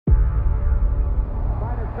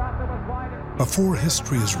Before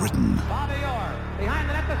history is written,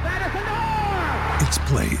 it's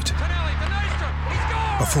played.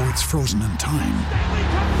 Before it's frozen in time,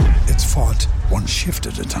 it's fought one shift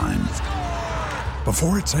at a time.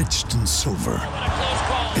 Before it's etched in silver,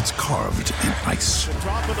 it's carved in ice.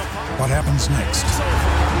 What happens next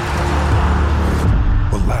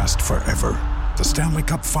will last forever. The Stanley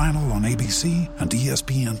Cup Final on ABC and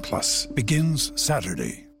ESPN Plus begins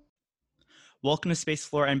Saturday. Welcome to Space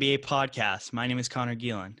Floor NBA Podcast. My name is Connor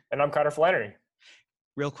Gielan. And I'm Connor Flannery.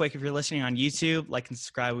 Real quick, if you're listening on YouTube, like and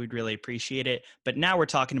subscribe. We'd really appreciate it. But now we're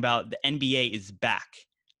talking about the NBA is back.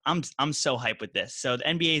 I'm so hyped with this. So the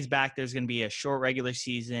NBA is back. There's going to be a short regular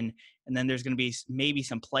season, and then there's going to be maybe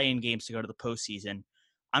some play-in games to go to the postseason.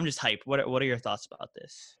 I'm just hyped. What are your thoughts about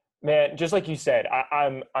this? Man, just like you said,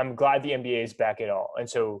 I'm glad the NBA is back at all. And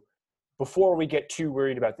so before we get too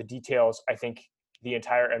worried about the details, I think the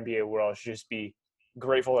entire NBA world should just be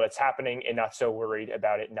grateful that it's happening and not so worried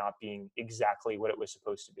about it not being exactly what it was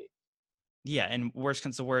supposed to be. Yeah, and worst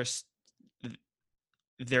comes to worst,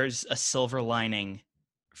 there's a silver lining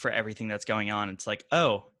for everything that's going on. It's like,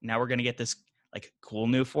 oh, now we're going to get this like cool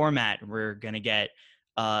new format. We're going to get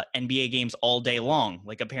NBA games all day long.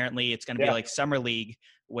 Like apparently it's going to be like Summer League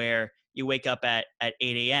where you wake up at 8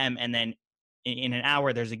 a.m. and then in an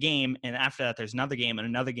hour there's a game, and after that there's another game and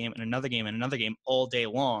another game and another game and another game all day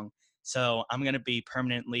long. So I'm going to be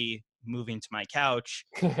permanently moving to my couch.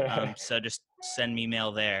 So just send me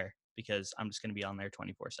mail there because I'm just going to be on there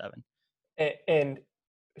 24/7. And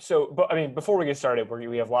so, but I mean, before we get started,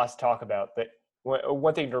 we have lots to talk about, but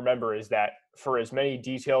one thing to remember is that for as many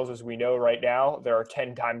details as we know right now, there are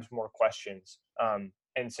 10 times more questions.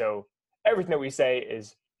 And so everything that we say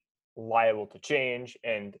is liable to change,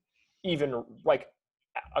 and even like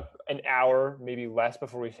an hour, maybe less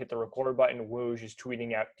before we hit the record button, Woj is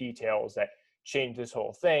tweeting out details that change this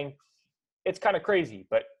whole thing. It's kind of crazy,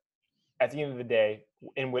 but at the end of the day,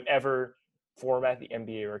 in whatever format the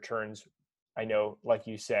NBA returns, I know, like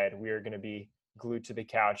you said, we are going to be glued to the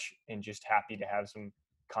couch and just happy to have some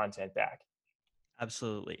content back.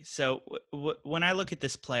 Absolutely. So when I look at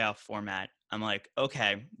this playoff format, I'm like,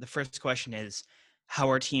 okay, the first question is, how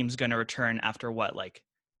are teams going to return after what, like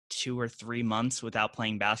 2 or 3 months without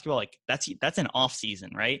playing basketball? Like that's an off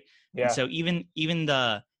season, right? Yeah. And so even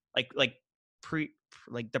the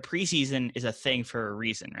the preseason is a thing for a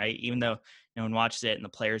reason, right? Even though no one watches it and the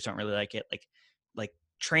players don't really like it, like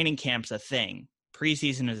training camp's a thing.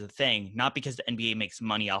 Preseason is a thing, not because the NBA makes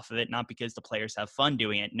money off of it, not because the players have fun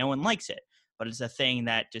doing it. No one likes it, but it's a thing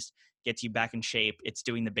that just gets you back in shape. It's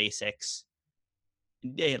doing the basics.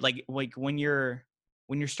 Like when you're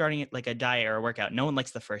starting like a diet or a workout, no one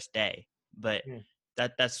likes the first day, but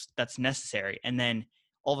that's necessary. And then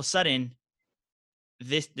all of a sudden,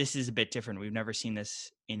 this is a bit different. We've never seen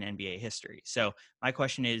this in NBA history. So my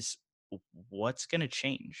question is, what's going to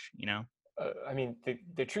change? You know? I mean,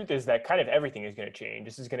 the truth is that kind of everything is going to change.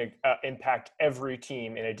 This is going to impact every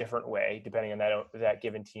team in a different way, depending on that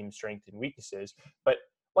given team's strengths and weaknesses. But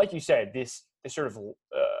like you said, this sort of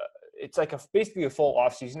it's like basically a full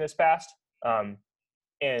off season has passed.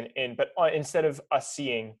 But instead of us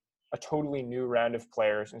seeing a totally new round of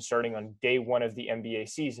players and starting on day one of the NBA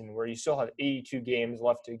season, where you still have 82 games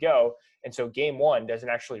left to go, and so game one doesn't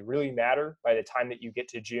actually really matter by the time that you get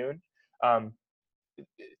to June.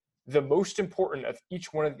 The most important of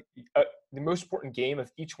each one of the most important game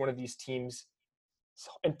of each one of these teams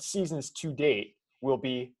and seasons to date will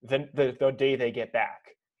be the day they get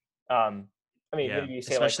back. I mean, maybe you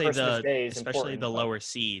say especially like Christmas Day is especially important, the lower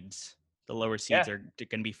seeds. The lower seeds are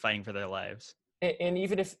going to be fighting for their lives. And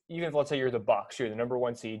even if let's say you're the Bucks, you're the number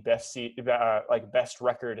one seed, best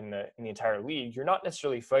record in the entire league, you're not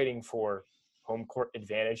necessarily fighting for home court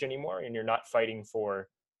advantage anymore, and you're not fighting for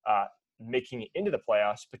making it into the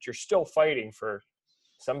playoffs, but you're still fighting for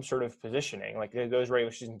some sort of positioning. Like those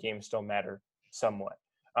regular season games still matter somewhat.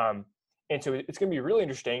 And so it's going to be really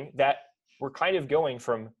interesting that we're kind of going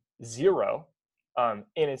from zero, and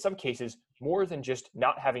in some cases more than just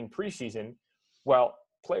not having preseason, while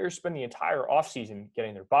players spend the entire offseason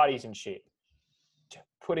getting their bodies in shape,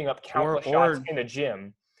 putting up countless shots in the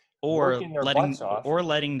gym, or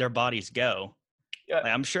letting their bodies go. Yeah.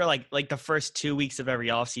 Like, I'm sure like the first 2 weeks of every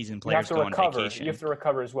offseason, players go on vacation. You have to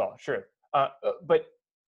recover as well, sure. But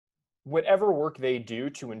whatever work they do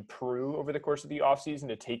to improve over the course of the offseason,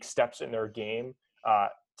 to take steps in their game,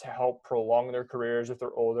 to help prolong their careers if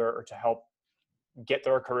they're older, or to help get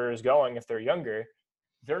their careers going if they're younger,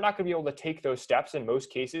 they're not going to be able to take those steps in most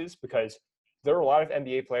cases, because there are a lot of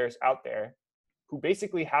NBA players out there who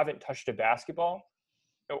basically haven't touched a basketball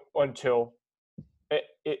until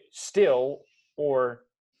it still or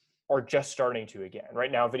are just starting to again.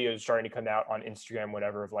 Right now, videos are starting to come out on Instagram,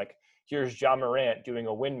 whatever, of like, here's Ja Morant doing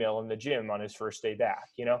a windmill in the gym on his first day back.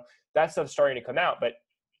 That stuff's starting to come out. But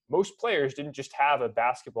most players didn't just have a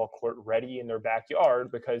basketball court ready in their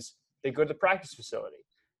backyard because they go to the practice facility.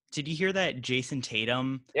 Did you hear that Jason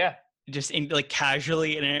Tatum? Yeah. Just like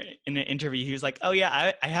casually in an interview, he was like, "Oh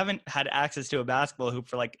yeah, I haven't had access to a basketball hoop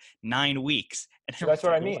for like 9 weeks." And so that's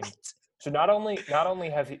what like, I mean. What? So not only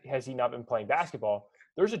has he not been playing basketball,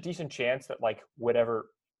 there's a decent chance that like whatever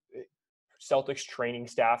Celtics training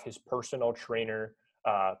staff, his personal trainer,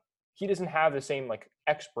 he doesn't have the same like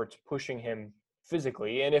experts pushing him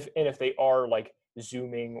physically. And if they are like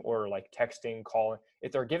Zooming or like texting, calling,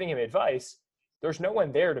 if they're giving him advice, there's no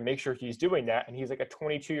one there to make sure he's doing that. And he's like a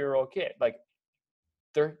 22-year-old kid. Like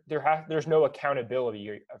there's no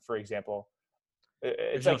accountability, for example.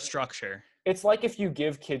 There's no structure. It's like if you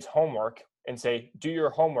give kids homework and say, do your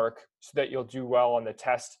homework so that you'll do well on the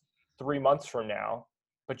test 3 months from now.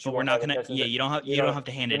 But we're not going to, you don't have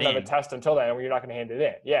to hand it in. You don't have a test until then, you're not going to hand it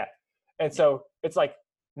in. Yeah. And so it's like,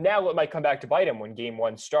 now it might come back to bite him when game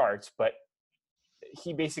one starts, but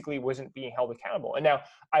he basically wasn't being held accountable. And now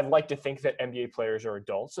I'd like to think that NBA players are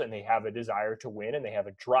adults and they have a desire to win and they have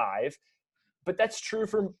a drive, but that's true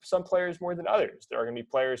for some players more than others. There are going to be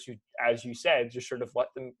players who, as you said, just sort of let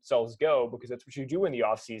themselves go because that's what you do in the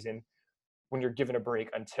off season when you're given a break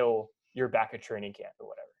until you're back at training camp or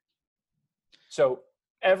whatever. So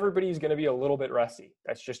everybody's going to be a little bit rusty.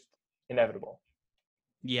 That's just inevitable.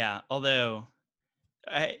 Yeah. Although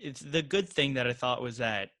it's the good thing that I thought was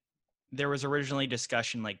that there was originally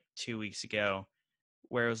discussion like 2 weeks ago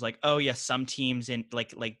where it was like, oh yes, some teams in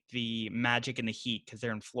like the Magic and the Heat, because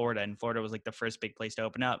they're in Florida, and Florida was like the first big place to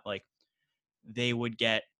open up, like they would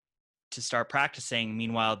get to start practicing.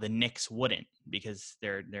 Meanwhile, the Knicks wouldn't because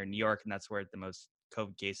they're in New York and that's where the most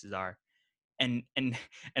COVID cases are. And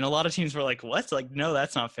a lot of teams were like, what? Like, no,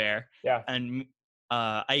 that's not fair. Yeah. And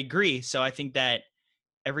I agree. So I think that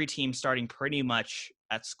every team starting pretty much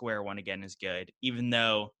at square one again is good, even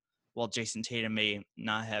though, while Jason Tatum may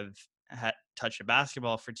not have touched a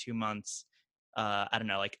basketball for 2 months, I don't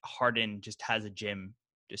know, like Harden just has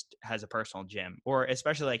a personal gym, or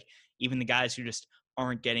especially like even the guys who just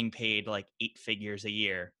aren't getting paid like 8 figures a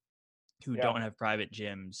year, who don't have private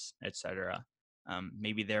gyms, etc.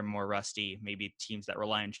 Maybe they're more rusty. Maybe teams that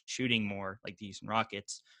rely on shooting more, like the Houston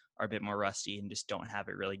Rockets, are a bit more rusty and just don't have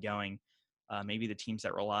it really going. Maybe the teams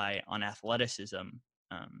that rely on athleticism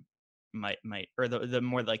might or the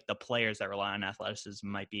more like the players that rely on athleticism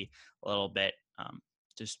might be a little bit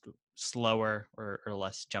just slower or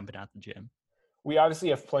less jumping out the gym. We obviously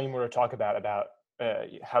have plenty more to talk about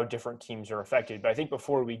how different teams are affected, but I think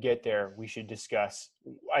before we get there, we should discuss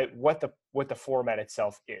what the format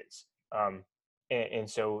itself is. And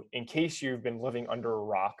so in case you've been living under a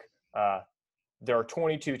rock, there are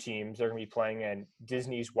 22 teams that are going to be playing in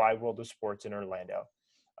Disney's Wide World of Sports in Orlando.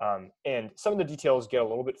 And some of the details get a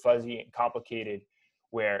little bit fuzzy and complicated,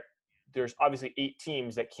 where there's obviously 8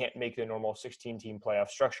 teams that can't make the normal 16-team playoff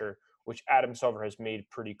structure, which Adam Silver has made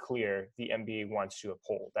pretty clear the NBA wants to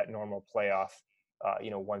uphold, that normal playoff,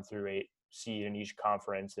 1 through 8 seed in each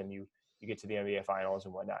conference, and you get to the NBA finals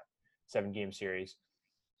and whatnot, 7-game series.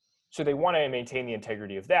 So they want to maintain the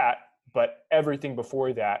integrity of that, but everything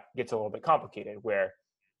before that gets a little bit complicated, where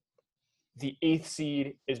the 8th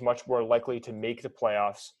seed is much more likely to make the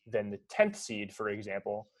playoffs than the 10th seed, for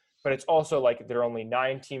example. But it's also like there are only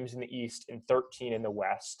 9 teams in the East and 13 in the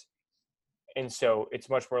West. And so it's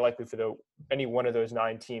much more likely for any one of those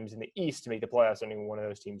 9 teams in the East to make the playoffs than any one of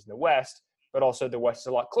those teams in the West. But also the West is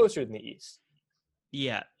a lot closer than the East.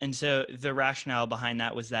 Yeah. And so the rationale behind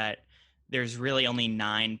that was that there's really only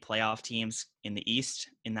 9 playoff teams in the East,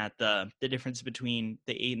 in that the difference between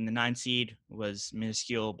the 8 and the 9 seed was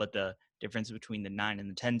minuscule, but the difference between the 9 and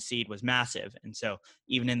the 10 seed was massive. And so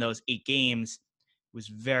even in those 8 games, it was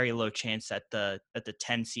very low chance that the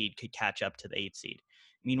 10 seed could catch up to the 8 seed.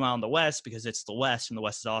 Meanwhile, in the West, because it's the West and the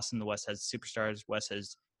West is awesome, the West has superstars,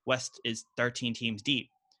 West is 13 teams deep.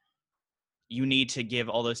 You need to give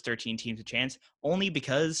all those 13 teams a chance, only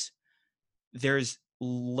because there's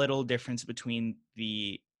little difference between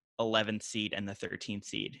the 11th seed and the 13th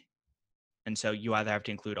seed. And so you either have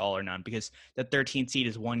to include all or none, because the 13th seed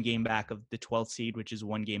is 1 game back of the 12th seed, which is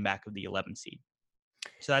 1 game back of the 11th seed.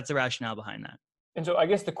 So that's the rationale behind that. And so I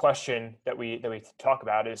guess the question that we talk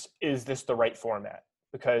about is this the right format?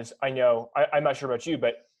 Because I know, I'm not sure about you,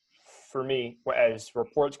 but for me, as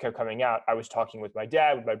reports kept coming out, I was talking with my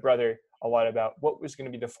dad, with my brother, a lot about what was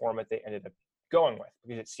going to be the format they ended up going with,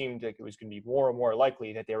 because it seemed like it was going to be more and more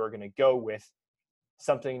likely that they were going to go with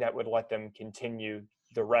something that would let them continue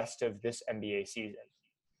the rest of this NBA season.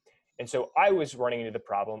 And so I was running into the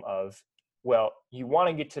problem of, well, you want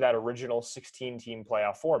to get to that original 16-team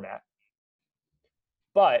playoff format,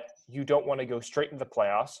 but you don't want to go straight into the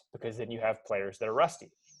playoffs because then you have players that are rusty.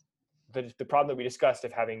 The problem that we discussed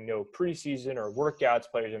of having no preseason or workouts,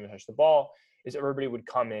 players didn't touch the ball, is everybody would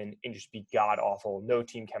come in and just be god awful, no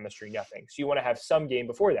team chemistry, nothing. So you want to have some game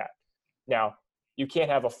before that. Now, you can't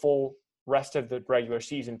have a full rest of the regular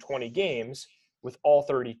season 20 games with all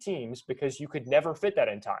 30 teams because you could never fit that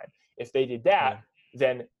in time. If they did that,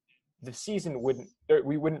 then the season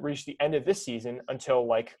we wouldn't reach the end of this season until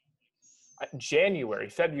like January,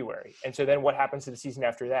 February. And so then what happens to the season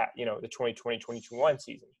after that? The 2020-2021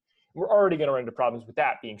 season. We're already going to run into problems with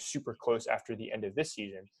that being super close after the end of this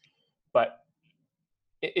season. But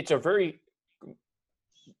it's a very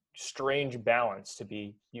strange balance to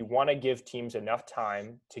be, you want to give teams enough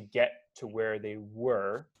time to get to where they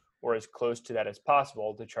were or as close to that as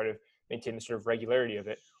possible to try to maintain the sort of regularity of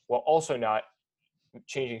it, while also not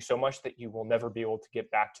changing so much that you will never be able to get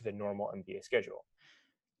back to the normal NBA schedule.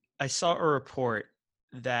 I saw a report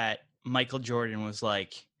that Michael Jordan was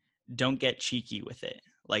like, don't get cheeky with it.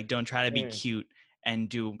 Like, don't try to be cute and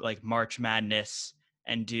do like March Madness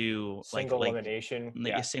and do single elimination,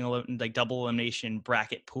 a single, like double elimination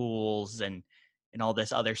bracket pools and all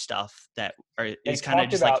this other stuff that is kind of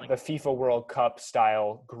just about the FIFA World Cup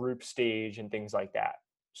style group stage and things like that.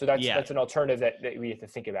 So that's an alternative that we have to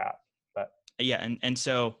think about. But yeah, and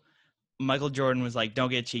so Michael Jordan was like, don't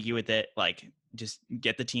get cheeky with it. Like, just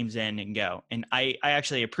get the teams in and go. And I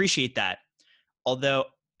actually appreciate that. Although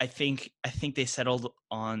I think they settled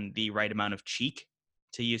on the right amount of cheek,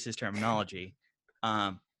 to use his terminology,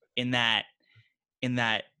 in that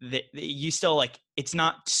you still, like, it's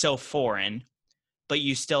not so foreign, but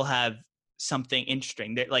you still have something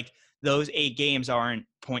interesting. That, like, those 8 games aren't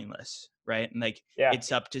pointless, right? And like,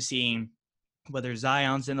 it's up to seeing whether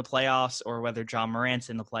Zion's in the playoffs or whether John Morant's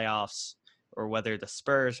in the playoffs or whether the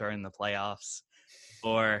Spurs are in the playoffs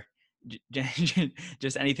or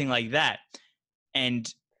just anything like that.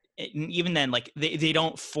 And even then, like, they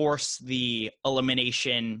don't force the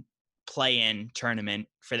elimination play-in tournament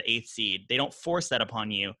for the 8th seed. They don't force that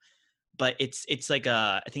upon you, but it's like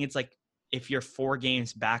I think it's like, if you're 4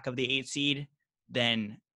 games back of the 8th seed,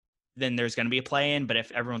 then there's going to be a play-in. But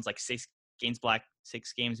if everyone's like 6 games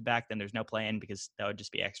back, then there's no play-in because that would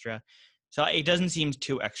just be extra. So it doesn't seem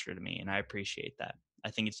too extra to me, and I appreciate that.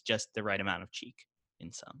 I think it's just the right amount of cheek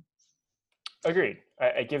in some. Agreed.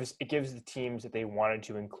 It gives the teams that they wanted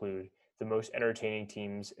to include, the most entertaining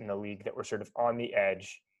teams in the league that were sort of on the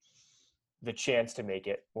edge, the chance to make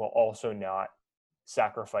it, while also not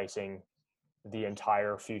sacrificing the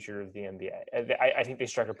entire future of the NBA. I think they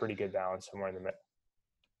struck a pretty good balance somewhere in the middle.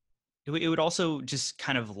 It would also just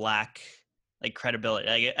kind of lack like credibility.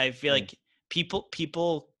 Like, I feel like people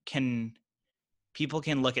can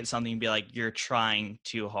look at something and be like, you're trying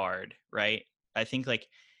too hard, right? I think like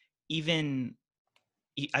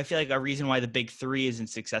I feel like a reason why the big 3 isn't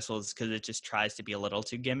successful is because it just tries to be a little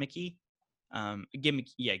too gimmicky.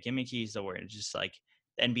 Gimmicky is the word. It's just like,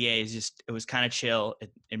 the NBA is just, it was kind of chill.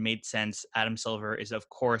 It made sense. Adam Silver is of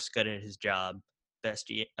course good at his job.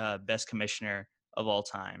 Best commissioner of all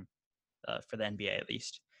time, for the NBA at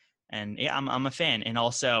least. And yeah, I'm a fan. And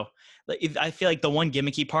also, I feel like the one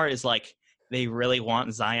gimmicky part is like, they really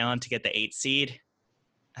want Zion to get the 8th seed.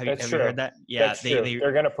 Have you heard that? Yeah, that's true.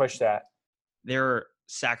 They're going to push that. They're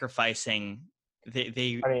sacrificing.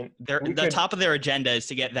 The top of their agenda is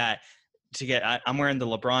to get that. I'm wearing the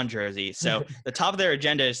LeBron jersey, so the top of their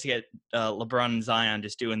agenda is to get LeBron and Zion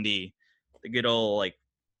just doing the good old like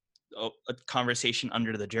a conversation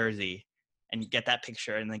under the jersey, and get that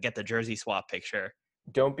picture, and then get the jersey swap picture.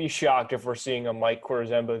 Don't be shocked if we're seeing a Mike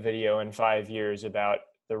Korzemba video in 5 years about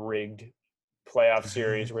the rigged playoff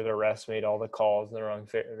series where the refs made all the calls in the wrong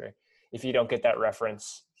favor. If you don't get that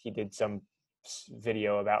reference, he did some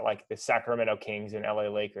video about like the Sacramento Kings and LA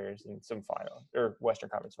Lakers in some final or Western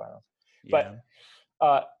Conference finals. Yeah.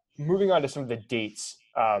 But moving on to some of the dates,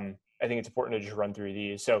 I think it's important to just run through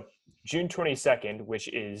these. So June 22nd, which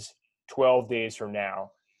is 12 days from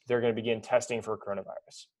now, they're going to begin testing for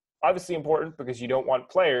coronavirus. Obviously important because you don't want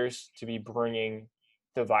players to be bringing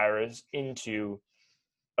the virus into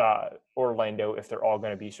Orlando if they're all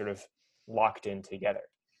going to be sort of locked in together.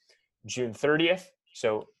 June 30th,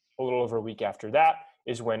 so a little over a week after that,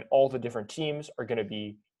 is when all the different teams are going to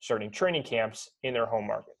be starting training camps in their home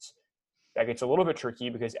markets. That gets a little bit tricky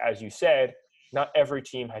because, as you said, not every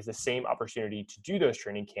team has the same opportunity to do those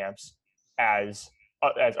training camps as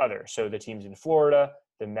others. So the teams in Florida,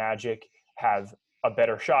 the Magic, have a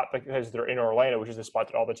better shot because they're in Orlando, which is the spot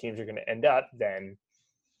that all the teams are going to end up, than,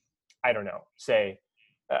 I don't know, say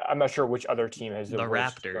I'm not sure which other team has the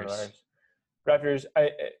worst Raptors. coronavirus. Raptors,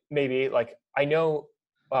 maybe. Like, I know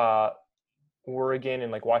Oregon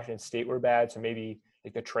and like Washington State were bad, so maybe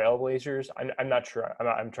like the Trailblazers. I'm not sure.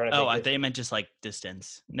 I'm trying to think. Oh, they meant just like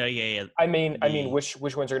distance. No, yeah. I mean, which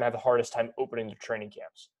ones are gonna have the hardest time opening their training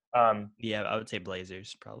camps? Yeah, I would say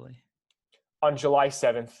Blazers probably. On July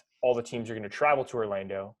 7th, all the teams are going to travel to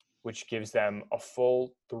Orlando, which gives them a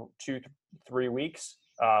full 2-3 weeks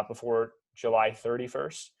before July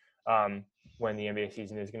 31st, when the NBA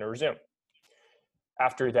season is going to resume.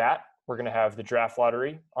 After that, we're going to have the draft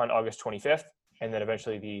lottery on August 25th, and then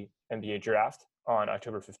eventually the NBA draft on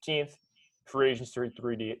October 15th. Free agents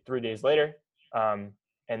 3 days later. And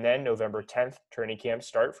then November 10th, training camps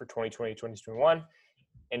start for 2020-2021.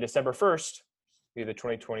 And December 1st, be the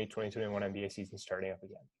 2020-2021 NBA season starting up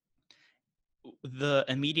again. The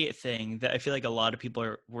immediate thing that I feel like a lot of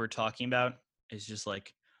people were talking about is just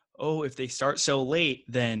like, oh, if they start so late,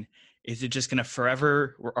 then is it just going to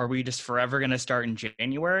forever? Are we just forever going to start in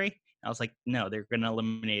January? I was like, no, they're going to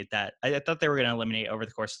eliminate that. I thought they were going to eliminate over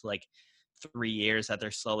the course of like 3 years, that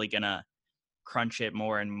they're slowly going to crunch it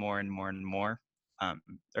more and more and more and more.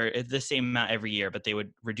 Or the same amount every year, but they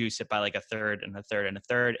would reduce it by like a third and a third and a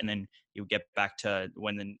third, and then you get back to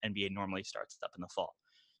when the NBA normally starts up in the fall.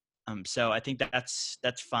 So I think that's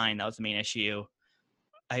fine. That was the main issue.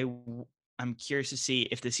 I'm curious to see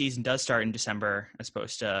if the season does start in December, as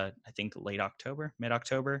opposed to I think mid-October.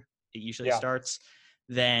 It usually starts.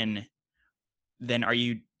 Then are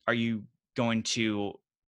you going to?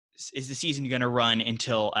 Is the season going to run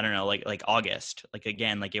until, I don't know, like August, like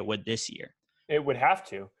again, like it would this year? It would have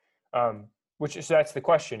to, so that's the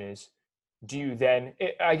question is, do you then,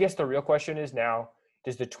 I guess the real question is now,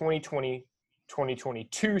 does the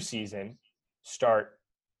 2020-2022 season start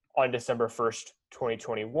on December 1st,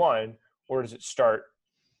 2021, or does it start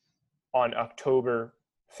on October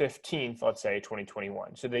 15th, let's say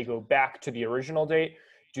 2021? So they go back to the original date,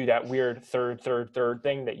 do that weird third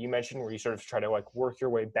thing that you mentioned, where you sort of try to like work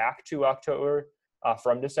your way back to October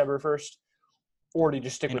from December 1st, or do you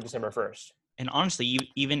just stick with December 1st? And honestly,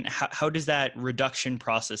 even how does that reduction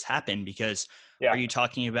process happen? Because are you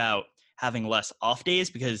talking about having less off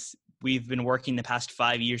days? Because we've been working the past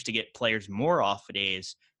 5 years to get players more off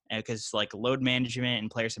days, because like load management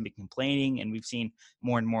and players have been complaining, and we've seen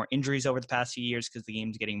more and more injuries over the past few years because the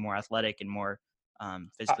game's getting more athletic and more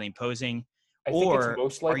physically imposing. I think it's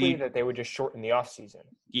most likely that they would just shorten the off season.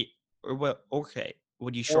 Yeah, or what? Okay,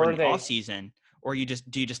 would you shorten the off season, or do you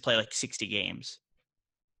just play like 60 games?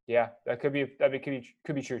 Yeah, that could be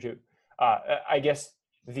true too. I guess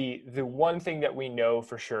the one thing that we know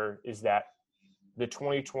for sure is that the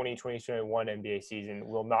 2020-2021 NBA season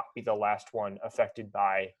will not be the last one affected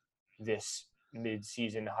by this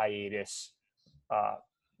mid-season hiatus,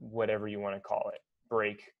 whatever you want to call it,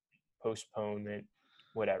 break, postponement,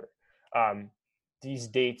 whatever. These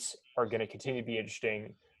dates are going to continue to be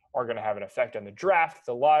interesting, are going to have an effect on the draft,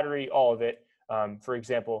 the lottery, all of it. For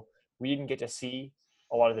example, we didn't get to see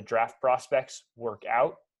a lot of the draft prospects work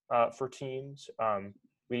out for teams.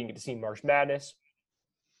 We didn't get to see March Madness.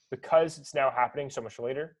 Because it's now happening so much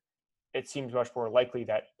later, it seems much more likely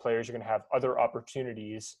that players are going to have other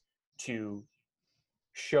opportunities to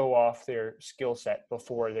show off their skill set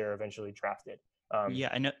before they're eventually drafted. Yeah,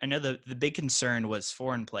 I know the big concern was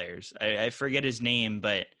foreign players. I forget his name,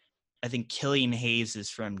 but I think Killian Hayes is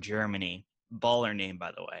from Germany. Baller name,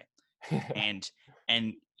 by the way.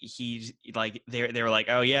 and he's like, they were like,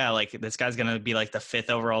 oh yeah, like this guy's gonna be like the 5th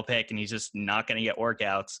overall pick, and he's just not gonna get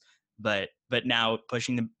workouts. But now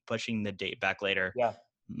pushing the date back later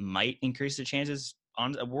might increase the chances.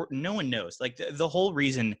 No one knows. Like the whole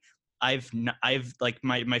reason I've like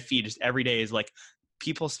my feed just every day is like,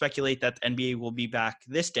 people speculate that the NBA will be back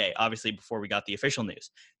this day, obviously before we got the official news.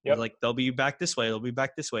 Yep. Like they'll be back this way, they'll be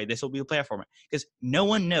back this way, this will be a playoff format, because no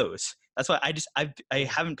one knows. That's why I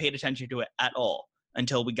haven't paid attention to it at all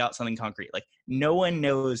until we got something concrete. Like no one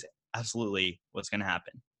knows absolutely what's going to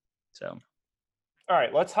happen. So all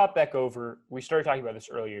right, let's hop back over. We started talking about this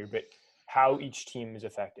earlier, but how each team is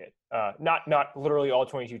affected. Not literally all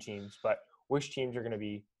 22 teams, but which teams are going to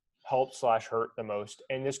be helped/hurt the most.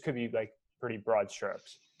 And this could be like pretty broad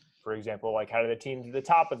strokes. For example, like how do the teams at the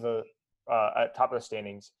top of the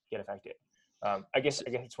standings get affected? I guess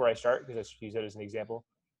it's where I start, because I just use that as an example.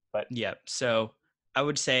 But yeah, so I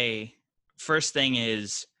would say first thing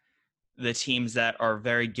is the teams that are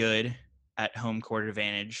very good at home court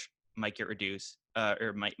advantage might get reduced,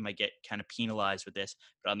 or might get kind of penalized with this.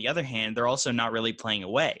 But on the other hand, they're also not really playing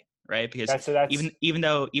away, right? Because that's even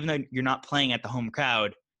though you're not playing at the home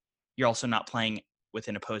crowd, you're also not playing with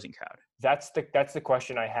an opposing crowd. That's the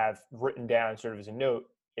question I have written down sort of as a note,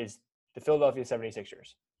 is the Philadelphia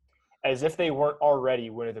 76ers. As if they weren't already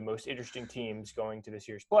one of the most interesting teams going to this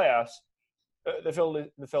year's playoffs, the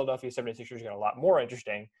Philadelphia 76ers got a lot more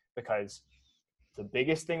interesting because the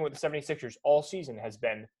biggest thing with the 76ers all season has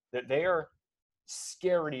been that they are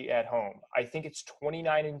scary at home. I think it's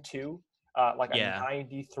 29-2, like a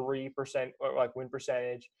 93% like win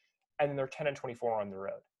percentage, and then they're 10-24 on the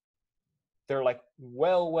road. They're like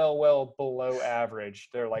well below average.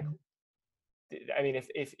 They're like, I mean,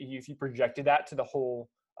 if you projected that to the whole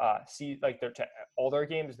like all their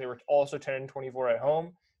games, they were also 10-24 at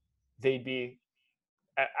home, they'd be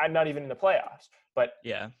not even in the playoffs. But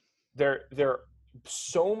they're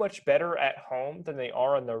so much better at home than they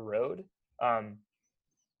are on the road,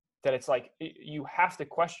 that it's like you have to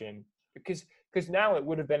question, because now it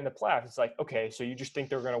would have been in the playoffs. It's like, okay, so you just think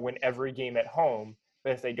they're going to win every game at home,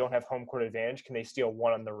 but if they don't have home court advantage, can they steal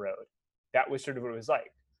one on the road? That was sort of what it was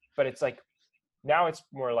like. But it's like now it's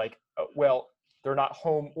more like, well, they're not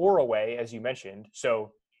home or away, as you mentioned.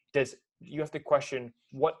 So you have to question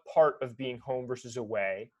what part of being home versus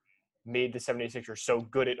away made the 76ers so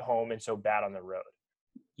good at home and so bad on the road.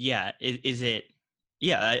 Yeah. Is it?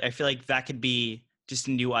 Yeah. I feel like that could be just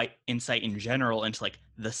a new insight in general into like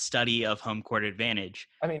the study of home court advantage.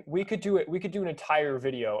 I mean, we could do it. We could do an entire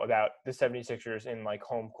video about the 76ers in like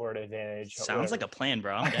home court advantage. Sounds like a plan,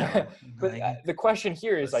 bro. But the question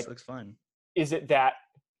here is like, looks fun. Is it that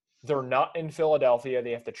they're not in Philadelphia,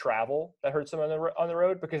 they have to travel, that hurts them on the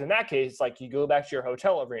road? Because in that case, like, you go back to your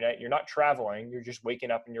hotel every night, you're not traveling, you're just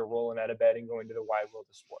waking up and you're rolling out of bed and going to the wide world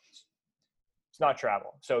of sports. It's not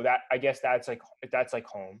travel. So that, I guess that's like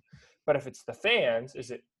home. But if it's the fans,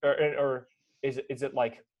 is it the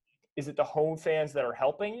home fans that are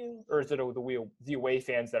helping you, or is it the away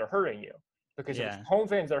fans that are hurting you? Because if it's home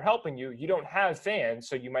fans that are helping you, you don't have fans,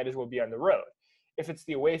 so you might as well be on the road. If it's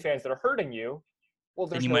the away fans that are hurting you, well,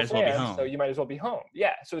 there's no fans, so you might as well be home.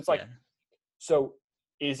 Yeah. So it's like, so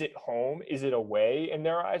is it home? Is it away in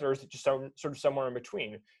their eyes? Or is it just sort of somewhere in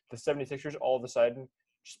between? The 76ers all of a sudden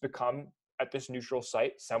just become at this neutral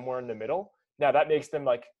site somewhere in the middle. Now that makes them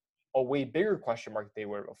like a way bigger question mark than they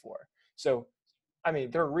were before. So, I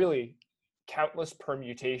mean, there are really countless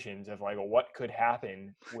permutations of like what could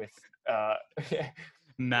happen with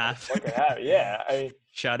math. What could happen. Yeah. I mean,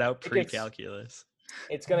 shout out pre-calculus.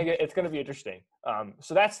 It's gonna be interesting.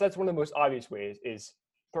 So that's one of the most obvious ways, is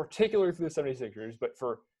particularly for the 76ers, but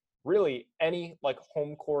for really any like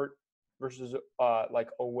home court versus like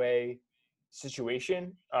away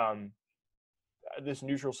situation, this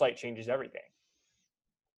neutral site changes everything.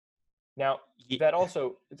 Now that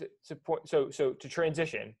also to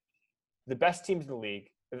transition, the best teams in the league,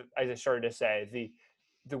 as I started to say,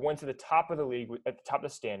 the ones at the top of the league, at the top of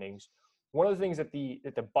the standings. One of the things that the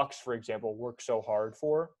Bucks, for example, work so hard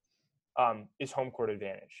for is home court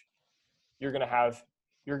advantage. You're going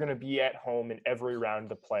to be at home in every round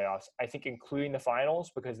of the playoffs, I think, including the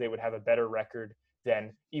finals, because they would have a better record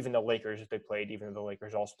than even the Lakers if they played, even though the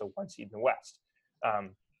Lakers are also the 1 seed in the West.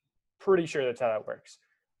 Pretty sure that's how that works.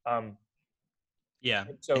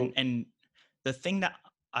 So, and the thing that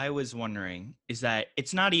I was wondering is that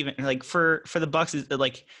it's not even like for the Bucks, is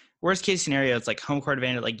like worst case scenario, it's like home court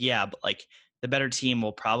advantage. Like, yeah, but like the better team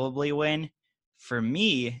will probably win. For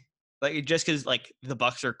me, like, just because like the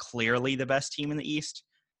Bucks are clearly the best team in the East,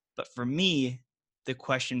 but for me, the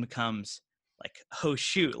question becomes like, oh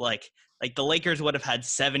shoot, like the Lakers would have had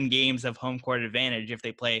 7 games of home court advantage if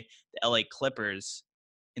they play the LA Clippers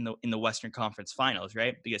in the Western Conference Finals,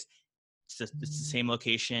 right? Because it's the same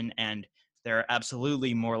location, and there are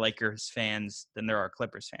absolutely more Lakers fans than there are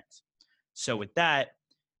Clippers fans. So with that,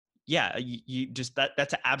 yeah, you just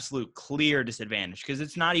that's an absolute clear disadvantage, because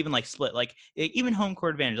it's not even like split, like even home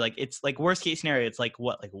court advantage, like it's like worst case scenario, it's like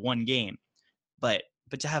what, like 1 game, but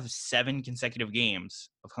to have 7 consecutive games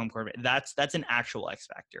of home court, that's an actual X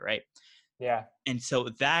factor, right? Yeah. And so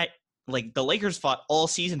that, like, the Lakers fought all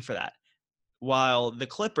season for that, while the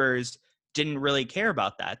Clippers didn't really care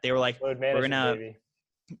about that. They were like, we're gonna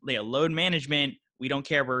load management. We don't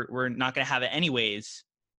care. We're not gonna have it anyways.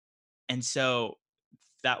 And so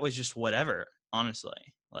that was just whatever,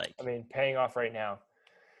 honestly. Like, I mean, paying off right now.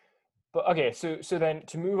 But okay, so then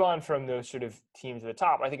to move on from those sort of teams at the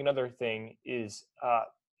top, I think another thing is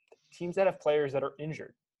teams that have players that are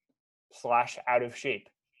injured / out of shape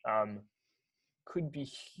could be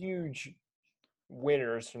huge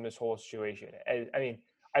winners from this whole situation. I mean,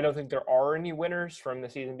 I don't think there are any winners from the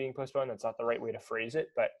season being postponed. That's not the right way to phrase it,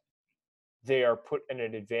 but they are put in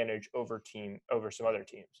an advantage over some other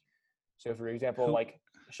teams. So, for example, like,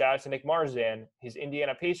 shout out to Nick Marzan, his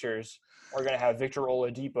Indiana Pacers are going to have Victor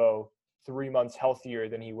Oladipo 3 months healthier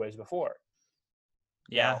than he was before.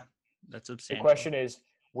 Yeah, now. that's The substantial. question is,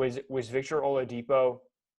 was Victor Oladipo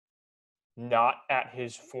not at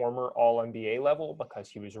his former All-NBA level because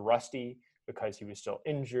he was rusty, because he was still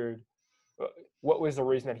injured? What was the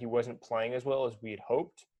reason that he wasn't playing as well as we had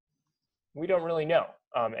hoped? We don't really know.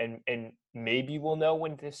 And maybe we'll know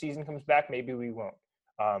when the season comes back. Maybe we won't.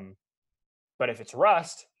 But if it's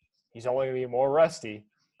rust, he's only going to be more rusty.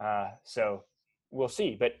 So we'll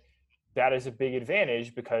see. But that is a big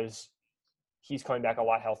advantage because he's coming back a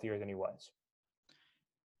lot healthier than he was.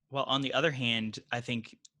 Well, on the other hand, I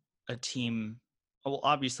think a team. Well,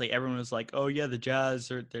 obviously, everyone was like, "Oh yeah, the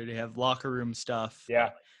Jazz they have locker room stuff." Yeah.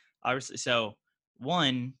 But obviously, so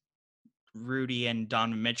one, Rudy and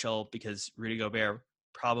Donovan Mitchell, because Rudy Gobert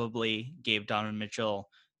probably gave Donovan Mitchell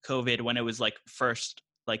COVID when it was like first,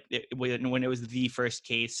 like when it was the first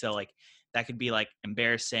case. So like that could be like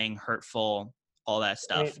embarrassing, hurtful, all that I mean,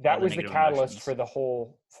 stuff. All that the was the negative catalyst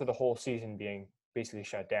emotions. for the whole season being basically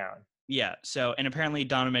shut down. Yeah. So, and apparently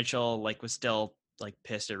Donovan Mitchell like was still like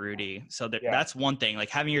pissed at Rudy. So Yeah. that's one thing. Like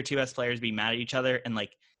having your two best players be mad at each other, and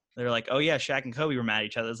like they're like, oh yeah, Shaq and Kobe were mad at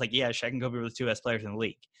each other. It's like, yeah, Shaq and Kobe were the two best players in the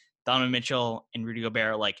league. Donovan Mitchell and Rudy Gobert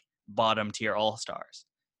are like bottom tier all stars.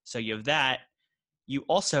 So you have that. You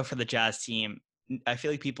also, for the Jazz team, I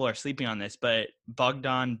feel like people are sleeping on this, but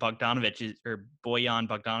Bojan Bogdanovic,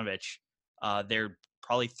 their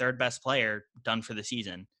probably third best player done for the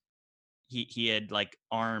season. He had like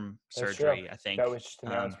arm That's true. surgery, I think. That was just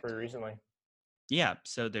announced pretty recently. Yeah,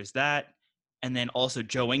 so there's that. And then also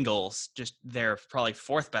Joe Ingles, just their probably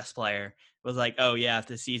fourth best player, was like, "Oh yeah, if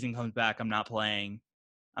the season comes back, I'm not playing.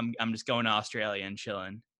 I'm just going to Australia and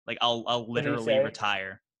chilling. Like I'll Did he literally say?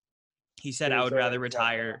 retire." He said, Did "I he would say that rather he's not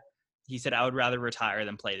playing? retire." He said, "I would rather retire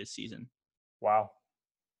than play this season." Wow.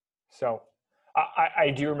 So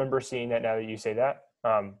I do remember seeing that now that you say that.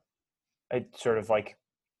 It sort of like,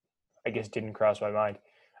 I guess, didn't cross my mind.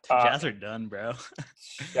 The Jazz are done, bro.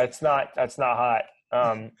 That's not hot.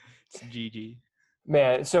 It's GG.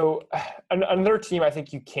 Man, so another team, I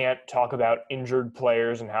think you can't talk about injured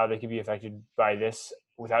players and how they could be affected by this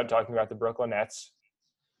without talking about the Brooklyn Nets.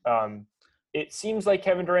 It seems like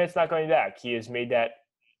Kevin Durant's not going back. He has made that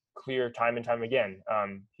clear time and time again.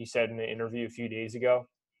 He said in an interview a few days ago,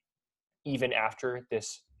 even after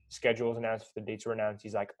this schedule was announced, the dates were announced,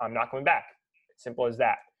 he's like, I'm not coming back. Simple as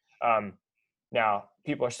that. Now,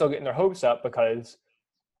 people are still getting their hopes up because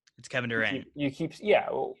It's Kevin Durant.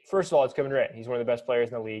 Well, first of all, it's Kevin Durant. He's one of the best players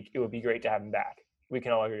in the league. It would be great to have him back. We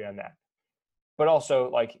can all agree on that. But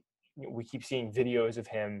also, like, we keep seeing videos of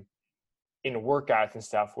him in workouts and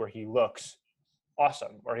stuff where he looks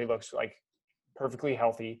awesome, or he looks like perfectly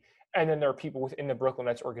healthy. And then there are people within the Brooklyn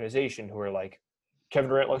Nets organization who are like, Kevin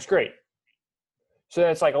Durant looks great. So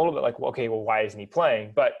then it's like a little bit like, well, okay, well, why isn't he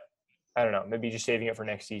playing? But I don't know, maybe just saving it for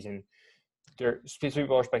next season.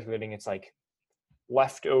 People are speculating it's like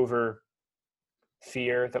leftover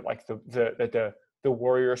fear that like the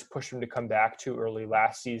Warriors pushed him to come back too early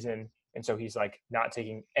last season, and so he's like not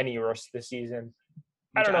taking any risks this season.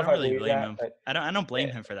 I don't know if I really believe blame that, him. but I don't blame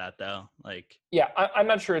him for that though. Like, yeah, I'm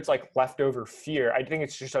not sure it's like leftover fear. I think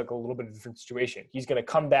it's just like a little bit of a different situation. He's going to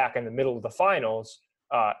come back in the middle of the finals.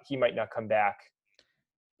 He might not come back.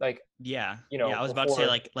 Like, yeah, I was before, about to say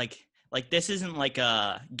like this isn't like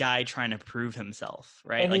a guy trying to prove himself,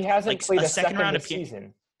 right? And like he hasn't like played a second round of this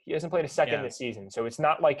season. He hasn't played a second this season, so it's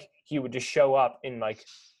not like he would just show up and like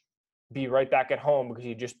be right back at home because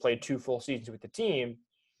he just played 2 full seasons with the team.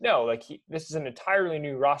 No, like this is an entirely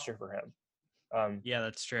new roster for him. Yeah,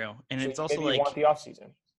 that's true. And so it's also maybe like you want the offseason.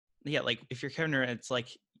 Yeah, like if you're Kevin Durant, it's like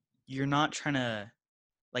you're not trying to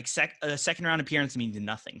like a second round appearance means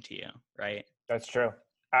nothing to you, right? That's true.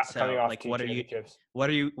 Coming off like, two championships. what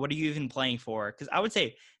are you even playing for? Because I would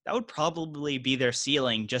say that would probably be their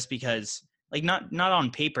ceiling, just because, like, not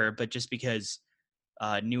on paper, but just because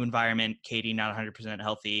new environment, KD not 100%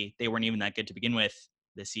 healthy, they weren't even that good to begin with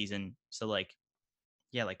this season. So like,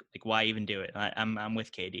 yeah, like why even do it? I'm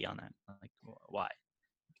with KD on that. Like, why?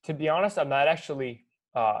 To be honest, I'm not actually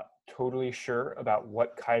totally sure about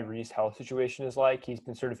what Kyrie's health situation is like. He's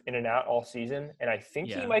been sort of in and out all season, and I think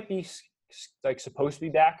he might be like supposed to be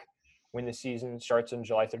back when the season starts on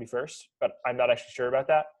July 31st, but I'm not actually sure about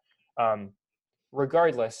that.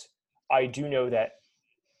 Regardless, I do know that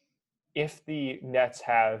if the Nets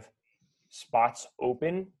have spots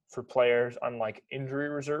open for players on like injury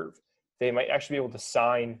reserve, they might actually be able to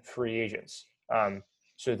sign free agents.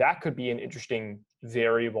 So that could be an interesting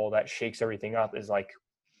variable that shakes everything up, is like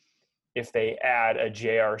if they add a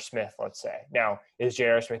J.R. Smith, let's say. Now, is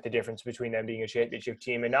J.R. Smith the difference between them being a championship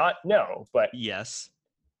team and not? No, but yes.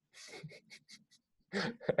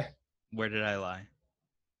 Where did I lie?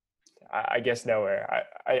 I guess nowhere.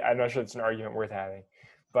 I'm not sure it's an argument worth having,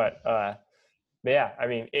 but yeah, I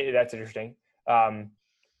mean that's interesting.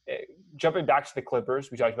 Jumping back to the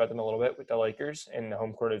Clippers, we talked about them a little bit with the Lakers and the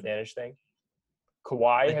home court advantage thing.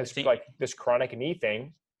 Kawhi has like this chronic knee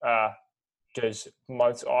thing. Does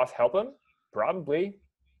months off help him? Probably.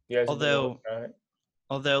 Although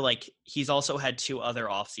like he's also had 2 other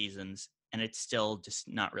off seasons and it's still just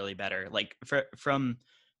not really better. Like from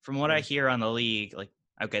what I hear on the league, like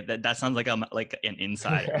okay, that sounds like I'm like an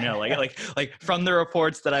insider. No, like from the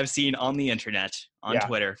reports that I've seen on the internet, on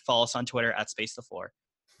Twitter, follow us on Twitter at Space the Floor.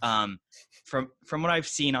 From what I've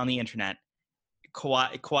seen on the internet,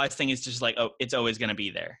 Kawhi's thing is just like, oh, it's always going to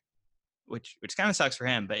be there, which kind of sucks for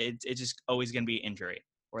him, but it's just always going to be injury,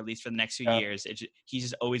 or at least for the next few years, he's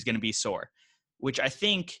just always going to be sore, which I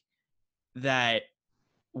think that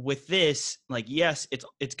with this, like, yes,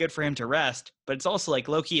 it's good for him to rest, but it's also like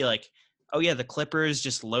low-key, like, oh yeah, the Clippers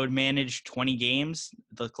just load managed 20 games.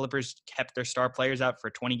 The Clippers kept their star players out for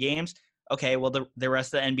 20 games. Okay, well, the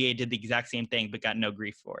rest of the NBA did the exact same thing, but got no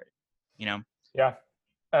grief for it, you know? Yeah.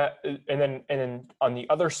 And then on the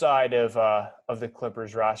other side of the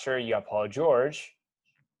Clippers roster, you got Paul George,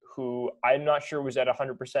 who I'm not sure was at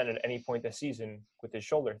 100% at any point this season with his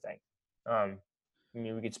shoulder thing. I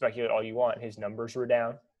mean, we could speculate all you want. His numbers were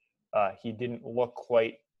down. He didn't look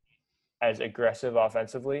quite as aggressive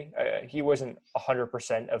offensively. He wasn't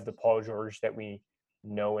 100% of the Paul George that we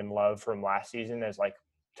know and love from last season as like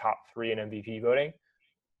top 3 in MVP voting.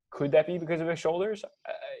 Could that be because of his shoulders?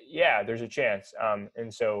 Yeah, there's a chance.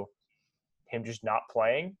 And so him just not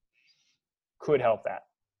playing could help that.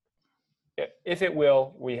 If it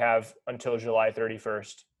will, we have until July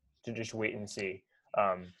 31st to just wait and see.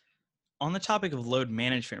 On the topic of load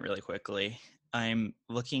management really quickly, I'm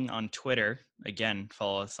looking on Twitter. Again,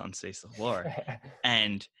 follow us on Space the Floor.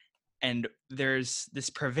 and there's this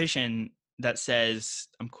provision that says,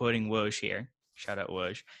 I'm quoting Woj here, shout out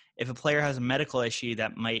Woj, if a player has a medical issue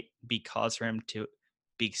that might be cause for him to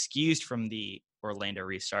be excused from the Orlando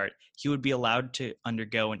restart, he would be allowed to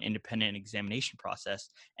undergo an independent examination process.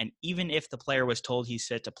 And even if the player was told he's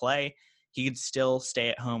fit to play, he could still stay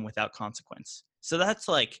at home without consequence. So that's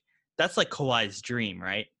like Kawhi's dream,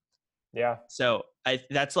 right? Yeah. So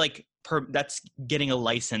that's getting a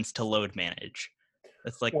license to load manage.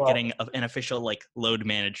 That's like getting an official like load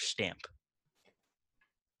manage stamp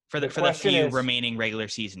for the few remaining regular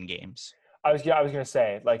season games. I was going to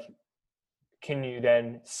say, like, can you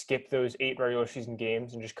then skip those 8 regular season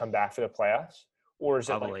games and just come back for the playoffs? Or is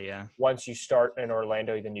probably, it once you start in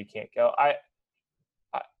Orlando, then you can't go?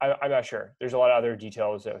 I'm not sure. There's a lot of other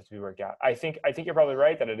details that have to be worked out. I think you're probably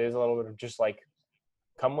right that it is a little bit of just like,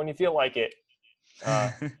 come when you feel like it.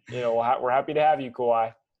 We're happy to have you,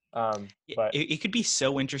 Kawhi. But it could be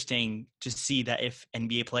so interesting to see that if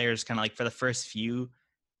NBA players kind of like for the first few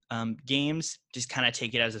games just kind of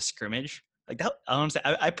take it as a scrimmage like that. Honestly,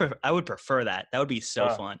 I would prefer that. That would be so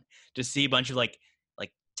fun to see a bunch of like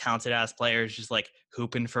talented ass players just like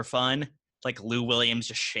hooping for fun, like Lou Williams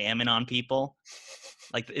just shamming on people.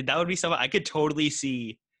 Like that would be so. I could totally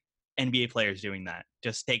see NBA players doing that,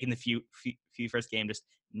 just taking the few first game, just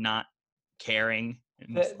not caring.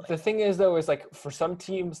 The thing is, though, is like for some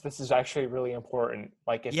teams, this is actually really important.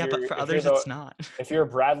 Like but for others, it's not. If you're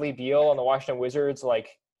Bradley Beal on the Washington Wizards, like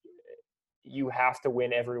you have to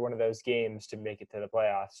win every one of those games to make it to the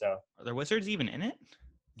playoffs. So are the Wizards even in it?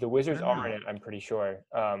 The Wizards are in it. I'm pretty sure.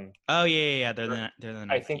 Oh yeah. They're the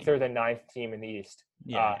 9th I think team. They're the 9th team in the East.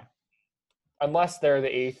 Yeah. Unless they're the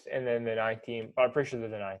 8th and then the 9th team. But I'm pretty sure they're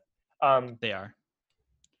the 9th. They are.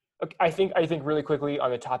 I think really quickly on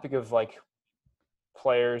the topic of like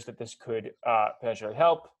players that this could potentially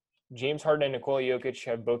help. James Harden and Nikola Jokic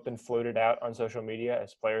have both been floated out on social media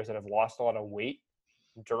as players that have lost a lot of weight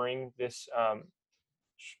during this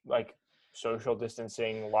like social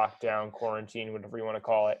distancing, lockdown, quarantine, whatever you want to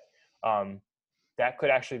call it. That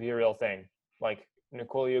could actually be a real thing. Like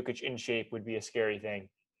Nikola Jokic in shape would be a scary thing,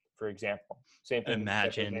 for example. Same thing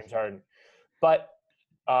with James Harden. But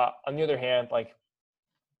on the other hand, like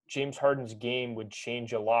James Harden's game would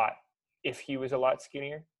change a lot if he was a lot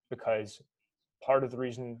skinnier, because part of the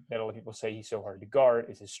reason that a lot of people say he's so hard to guard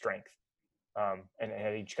is his strength. And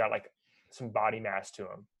he's got like some body mass to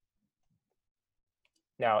him.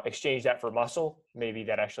 Now, exchange that for muscle, maybe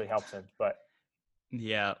that actually helps him. But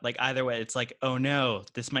yeah, like either way, it's like, oh no,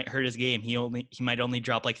 this might hurt his game. He might only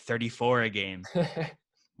drop like 34 a game.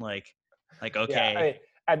 like okay. Yeah, I mean,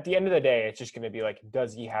 at the end of the day, it's just going to be like,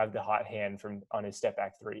 does he have the hot hand on his step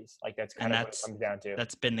back threes? Like that's kind of what it comes down to.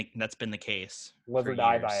 That's been the case. Live or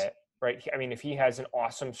die by it, right? I mean, if he has an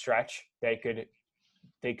awesome stretch that could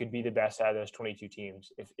they could be the best out of those 22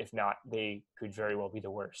 teams. If not, they could very well be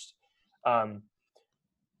the worst. And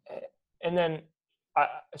then,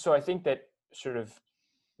 so I think that sort of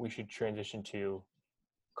we should transition to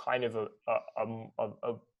kind of a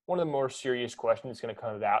one of the more serious questions that's going to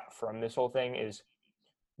come about from this whole thing is,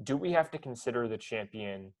 do we have to consider the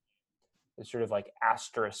champion as sort of like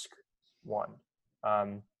asterisk one?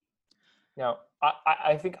 Now,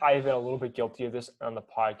 I think I've been a little bit guilty of this on the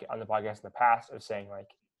podcast in the past of saying like,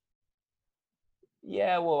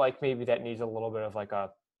 yeah, well, like maybe that needs a little bit of like a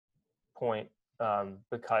point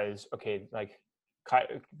because okay, like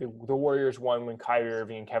the Warriors won when Kyrie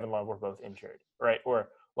Irving and Kevin Love were both injured, right? Or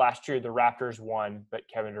last year the Raptors won, but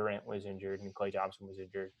Kevin Durant was injured and Klay Thompson was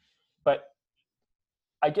injured. But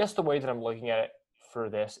I guess the way that I'm looking at it for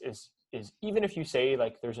this is even if you say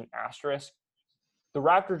like there's an asterisk, the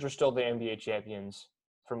Raptors are still the NBA champions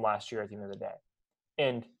from last year at the end of the day.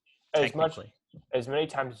 And as many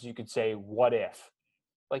times as you could say, what if?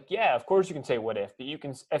 Like, yeah, of course you can say what if, but you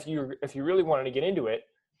can, if you really wanted to get into it,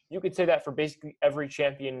 you could say that for basically every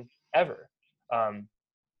champion ever.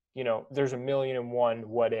 You know, there's 1,000,001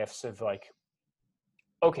 what ifs of like,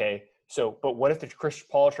 okay, so, but what if the Chris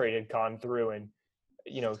Paul trade had gone through in,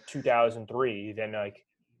 2003, then like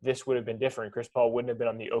this would have been different. Chris Paul wouldn't have been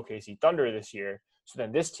on the OKC Thunder this year. So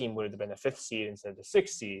then this team would have been the 5th seed instead of the 6th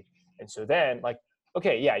seed. And so then like,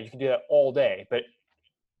 okay, yeah, you can do that all day, but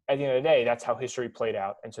at the end of the day, that's how history played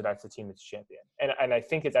out. And so that's the team that's champion. And I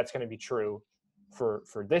think that's going to be true for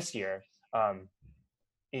this year,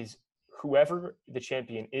 is whoever the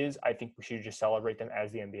champion is, I think we should just celebrate them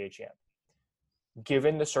as the NBA champ.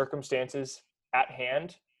 Given the circumstances at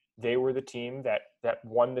hand, they were the team that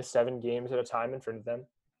won the 7 games at a time in front of them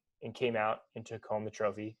and came out and took home the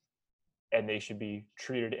trophy. And they should be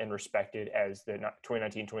treated and respected as the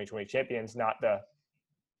 2019-2020 champions, not the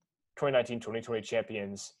 2019-2020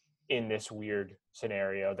 champions in this weird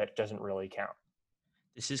scenario that doesn't really count.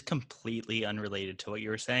 This is completely unrelated to what you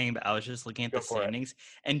were saying, but I was just looking at the standings.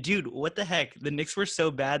 And dude, what the heck? The Knicks were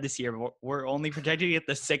so bad this year. We're only projected to get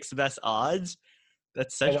the 6th best odds.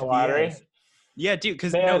 That's such a lottery. BS. Yeah, dude.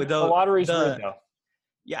 Because the lottery's weird though.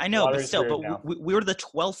 Yeah, I know, but still. But we were the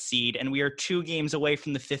 12th seed, and we are 2 games away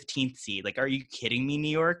from the 15th seed. Like, are you kidding me,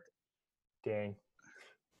 New York? Dang.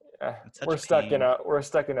 We're stuck in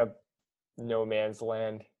a no man's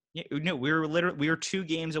land. Yeah, no, we were 2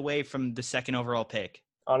 games away from the 2nd overall pick.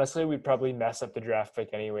 Honestly, we'd probably mess up the draft pick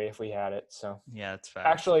anyway if we had it. So yeah, that's fact.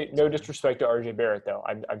 Actually, no disrespect to RJ Barrett though.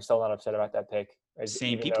 I'm still not upset about that pick.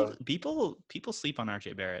 Same. People sleep on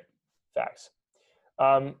RJ Barrett. Facts.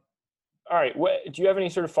 All right. Do you have any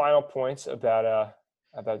sort of final points about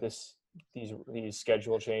these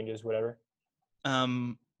schedule changes, whatever?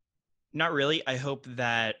 Not really. I hope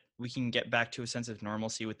that we can get back to a sense of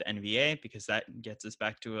normalcy with the NBA, because that gets us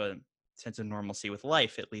back to a sense of normalcy with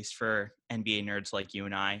life, at least for NBA nerds like you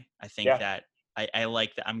and I. I think that I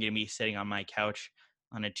like that I'm going to be sitting on my couch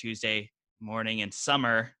on a Tuesday morning in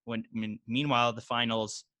summer meanwhile the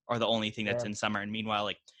finals are the only thing that's in summer. And meanwhile,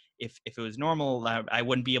 like if it was normal, I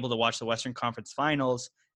wouldn't be able to watch the Western Conference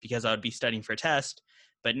finals because I would be studying for a test.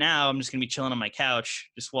 But now I'm just going to be chilling on my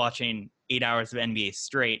couch, just watching 8 hours of NBA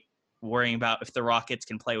straight, worrying about if the Rockets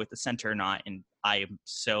can play with the center or not. And I am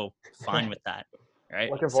so fine with that.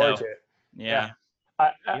 Right. Looking forward to it. Yeah.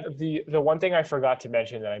 The one thing I forgot to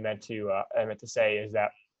mention that I meant to say is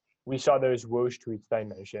that we saw those Woj tweets that I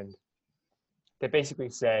mentioned that basically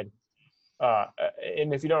said,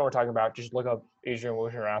 and if you don't know what we're talking about, just look up Adrian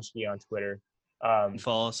Wojnarowski on Twitter. And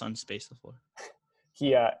follow us on Space the Floor.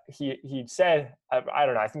 He said, I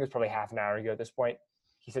don't know, I think it was probably half an hour ago at this point.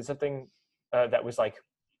 He said something that was like,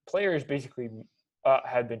 players basically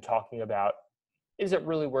had been talking about, is it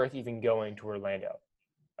really worth even going to Orlando?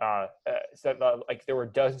 Like there were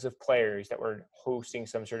dozens of players that were hosting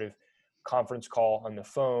some sort of conference call on the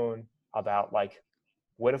phone about like,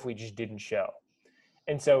 what if we just didn't show?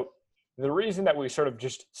 And so the reason that we sort of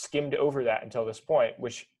just skimmed over that until this point,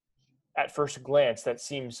 which at first glance, that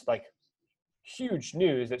seems like huge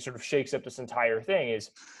news that sort of shakes up this entire thing, is,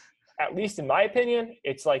 at least in my opinion,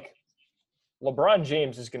 it's like LeBron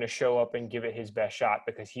James is going to show up and give it his best shot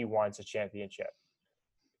because he wants a championship.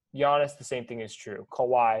 Giannis, the same thing is true.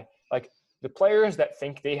 Kawhi, like the players that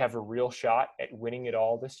think they have a real shot at winning it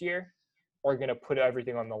all this year are going to put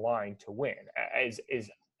everything on the line to win, is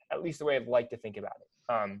at least the way I'd like to think about it.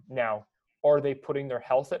 Now, are they putting their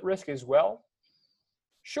health at risk as well?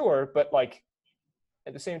 Sure, but like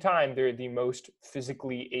at the same time, they're the most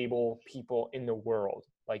physically able people in the world.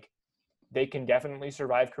 Like they can definitely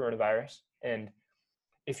survive coronavirus. And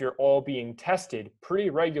if you're all being tested pretty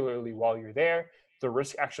regularly while you're there, the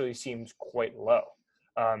risk actually seems quite low.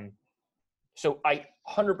 So I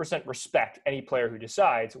 100% respect any player who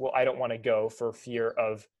decides, well, I don't want to go for fear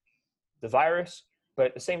of the virus. But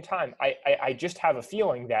at the same time, I just have a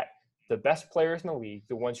feeling that the best players in the league,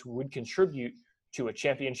 the ones who would contribute to a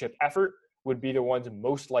championship effort, would be the ones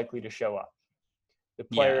most likely to show up. The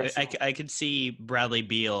players. Yeah, I could see Bradley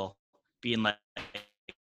Beal being like,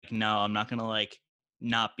 no, I'm not going to like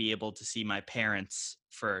not be able to see my parents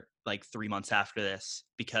for like 3 months after this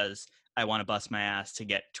because I want to bust my ass to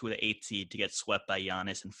get to the 8th seed to get swept by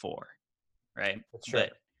Giannis in 4, right? That's true.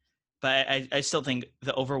 But I still think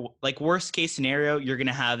worst case scenario, you're going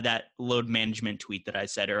to have that load management tweet that I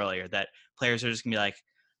said earlier that players are just going to be like,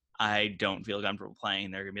 I don't feel comfortable playing.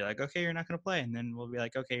 They're going to be like, okay, you're not going to play. And then we'll be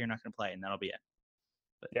like, okay, you're not going to play. And that'll be it.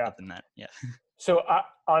 But other than that, yeah. So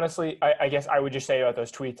honestly, I guess I would just say about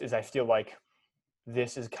those tweets is I feel like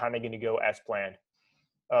this is kind of going to go as planned,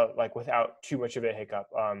 like without too much of a hiccup.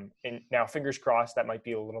 And now fingers crossed, that might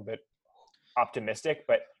be a little bit optimistic,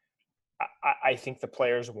 but I think the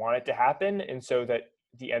players want it to happen, and so that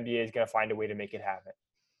the NBA is going to find a way to make it happen.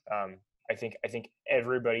 I think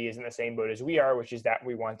everybody is in the same boat as we are, which is that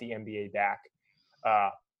we want the NBA back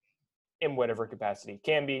in whatever capacity it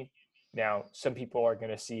can be. Now, some people are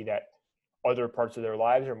going to see that other parts of their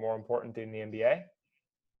lives are more important than the NBA.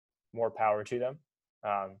 More power to them,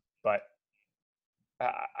 but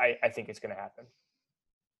I think it's going to happen.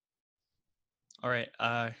 All right.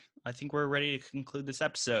 I think we're ready to conclude this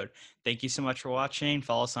episode. Thank you so much for watching.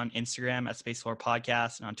 Follow us on Instagram at Space Floor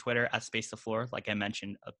Podcast and on Twitter at Space the Floor, like I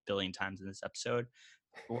mentioned a billion times in this episode.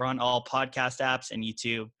 We're on all podcast apps and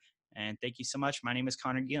YouTube. And thank you so much. My name is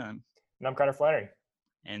Connor Gillen. And I'm Connor Flannery.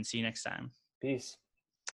 And see you next time. Peace.